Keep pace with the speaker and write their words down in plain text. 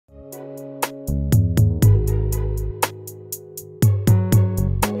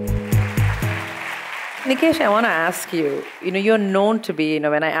Nikesh, I want to ask you, you're known to be,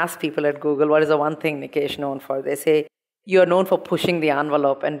 when I ask people at Google, what is the one thing Nikesh known for? They say, you're known for pushing the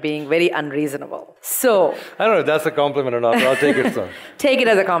envelope and being very unreasonable. So, I don't know if that's a compliment or not, but I'll take it so. Take it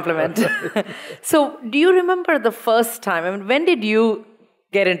as a compliment. So, do you remember the first time? I mean, when did you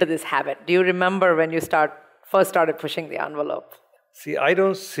get into this habit? Do you remember when you first started pushing the envelope? See, I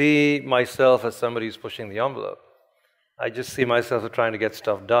don't see myself as somebody who's pushing the envelope. I just see myself as trying to get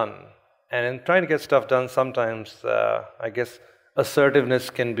stuff done. And in trying to get stuff done, sometimes, I guess, assertiveness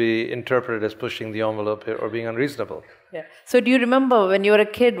can be interpreted as pushing the envelope or being unreasonable. Yeah. So do you remember when you were a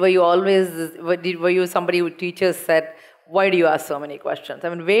kid, were you somebody who teachers said, why do you ask so many questions? I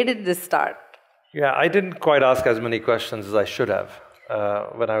mean, where did this start? Yeah, I didn't quite ask as many questions as I should have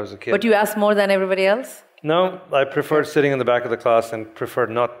when I was a kid. But you asked more than everybody else? No, I preferred sitting in the back of the class and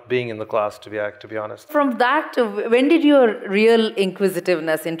preferred not being in the class, to be honest. From that, when did your real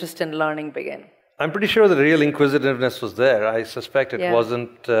inquisitiveness, interest in learning begin? I'm pretty sure the real inquisitiveness was there. I suspect it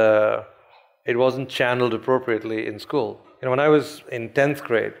wasn't channeled appropriately in school. When I was in 10th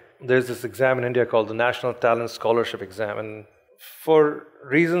grade, there's this exam in India called the National Talent Scholarship Exam. And for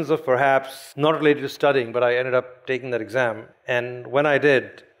reasons of perhaps not related to studying, but I ended up taking that exam. And when I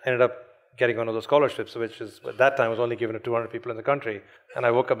did, I ended up getting one of those scholarships, which is at that time was only given to 200 people in the country. And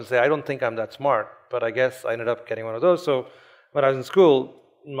I woke up and said, I don't think I'm that smart, but I guess I ended up getting one of those. So when I was in school,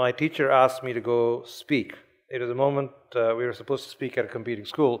 my teacher asked me to go speak. It was a moment we were supposed to speak at a competing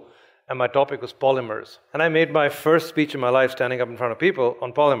school, and my topic was polymers. And I made my first speech in my life standing up in front of people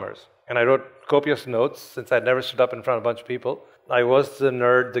on polymers. And I wrote copious notes, since I'd never stood up in front of a bunch of people. I was the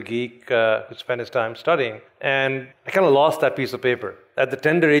nerd, the geek who spent his time studying. And I kind of lost that piece of paper. At the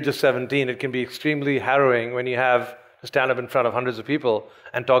tender age of 17, it can be extremely harrowing when you have to stand up in front of hundreds of people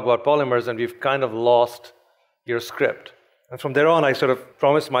and talk about polymers, and we've kind of lost your script. And from there on, I sort of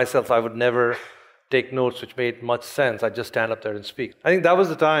promised myself I would never take notes which made much sense. I'd just stand up there and speak. I think that was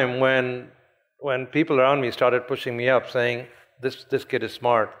the time when people around me started pushing me up, saying, this kid is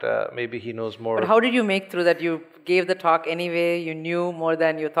smart, maybe he knows more. But how did you make through that? You gave the talk anyway, you knew more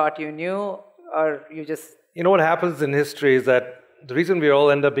than you thought you knew, or you just... You know what happens in history is that the reason we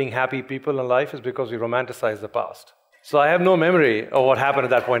all end up being happy people in life is because we romanticize the past. So I have no memory of what happened at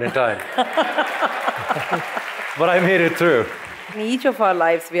that point in time. But I made it through. In each of our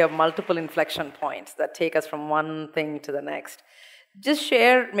lives, we have multiple inflection points that take us from one thing to the next. Just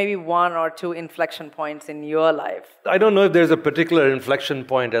share maybe one or two inflection points in your life. I don't know if there's a particular inflection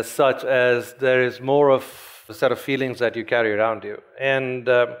point as such, as there is more of a set of feelings that you carry around you. And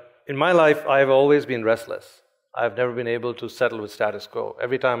in my life, I've always been restless. I've never been able to settle with status quo.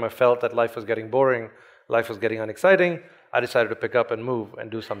 Every time I felt that life was getting boring, life was getting unexciting, I decided to pick up and move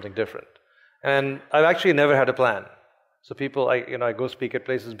and do something different. And I've actually never had a plan. So people, I go speak at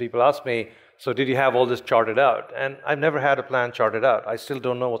places and people ask me, so did you have all this charted out? And I've never had a plan charted out. I still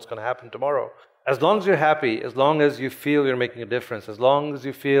don't know what's going to happen tomorrow. As long as you're happy, as long as you feel you're making a difference, as long as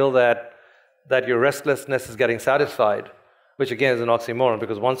you feel that your restlessness is getting satisfied, which again is an oxymoron,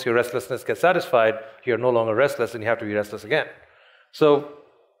 because once your restlessness gets satisfied, you're no longer restless and you have to be restless again. So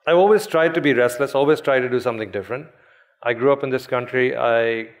I've always tried to be restless, always tried to do something different. I grew up in this country.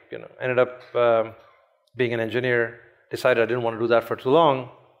 I ended up being an engineer, decided I didn't want to do that for too long,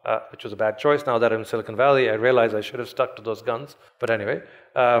 which was a bad choice. Now that I'm in Silicon Valley, I realized I should have stuck to those guns. But anyway,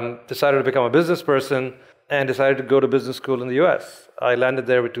 decided to become a business person and decided to go to business school in the US. I landed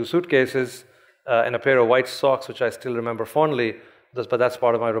there with 2 suitcases and a pair of white socks, which I still remember fondly, but that's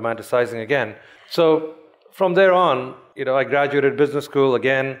part of my romanticizing again. So from there on, I graduated business school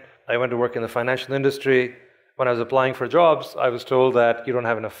again. I went to work in the financial industry. When I was applying for jobs, I was told that you don't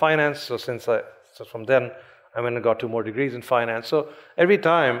have enough finance. So from then, I went and got 2 more degrees in finance. So every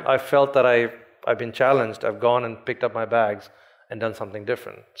time I felt that I've been challenged, I've gone and picked up my bags and done something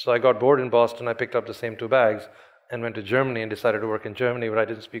different. So I got bored in Boston. I picked up the same 2 bags and went to Germany and decided to work in Germany, but I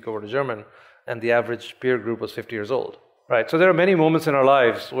didn't speak over to German. And the average peer group was 50 years old. Right? So there are many moments in our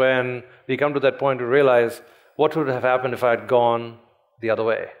lives when we come to that point to realize what would have happened if I had gone the other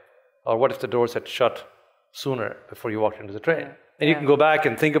way? Or what if the doors had shut sooner before you walked into the train? And you can go back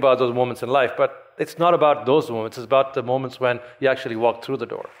and think about those moments in life, but it's not about those moments. It's about the moments when you actually walk through the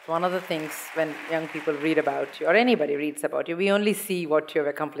door. One of the things when young people read about you, or anybody reads about you, we only see what you have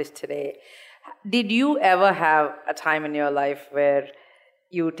accomplished today. Did you ever have a time in your life where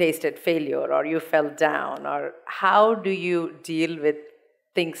you tasted failure or you fell down? Or how do you deal with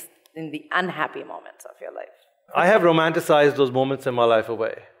things in the unhappy moments of your life? I have romanticized those moments in my life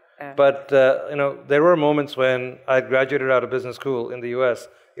away. But, there were moments when I graduated out of business school in the US.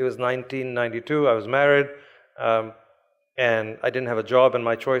 It was 1992. I was married. and I didn't have a job, and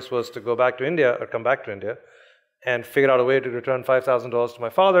my choice was to go back to India or come back to India and figure out a way to return $5,000 to my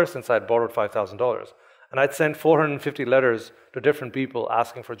father since I'd borrowed $5,000. And I'd sent 450 letters to different people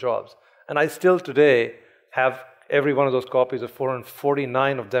asking for jobs. And I still today have every one of those copies of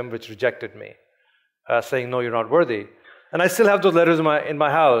 449 of them which rejected me, saying, no, you're not worthy. And I still have those letters in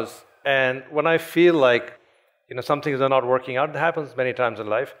my house. And when I feel like some things are not working out, it happens many times in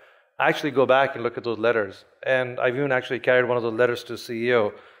life, I actually go back and look at those letters. And I've even actually carried one of those letters to the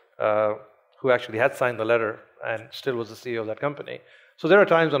CEO who actually had signed the letter and still was the CEO of that company. So there are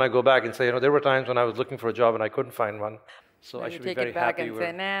times when I go back and say, there were times when I was looking for a job and I couldn't find one. So I should be very happy. You take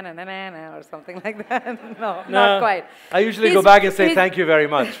it back and say, na, or something like that. No, not quite. I usually go back and say, thank you very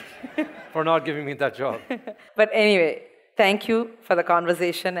much for not giving me that job. But anyway, thank you for the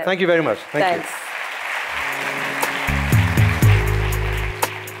conversation. Thank you very much. Thank you. Thanks.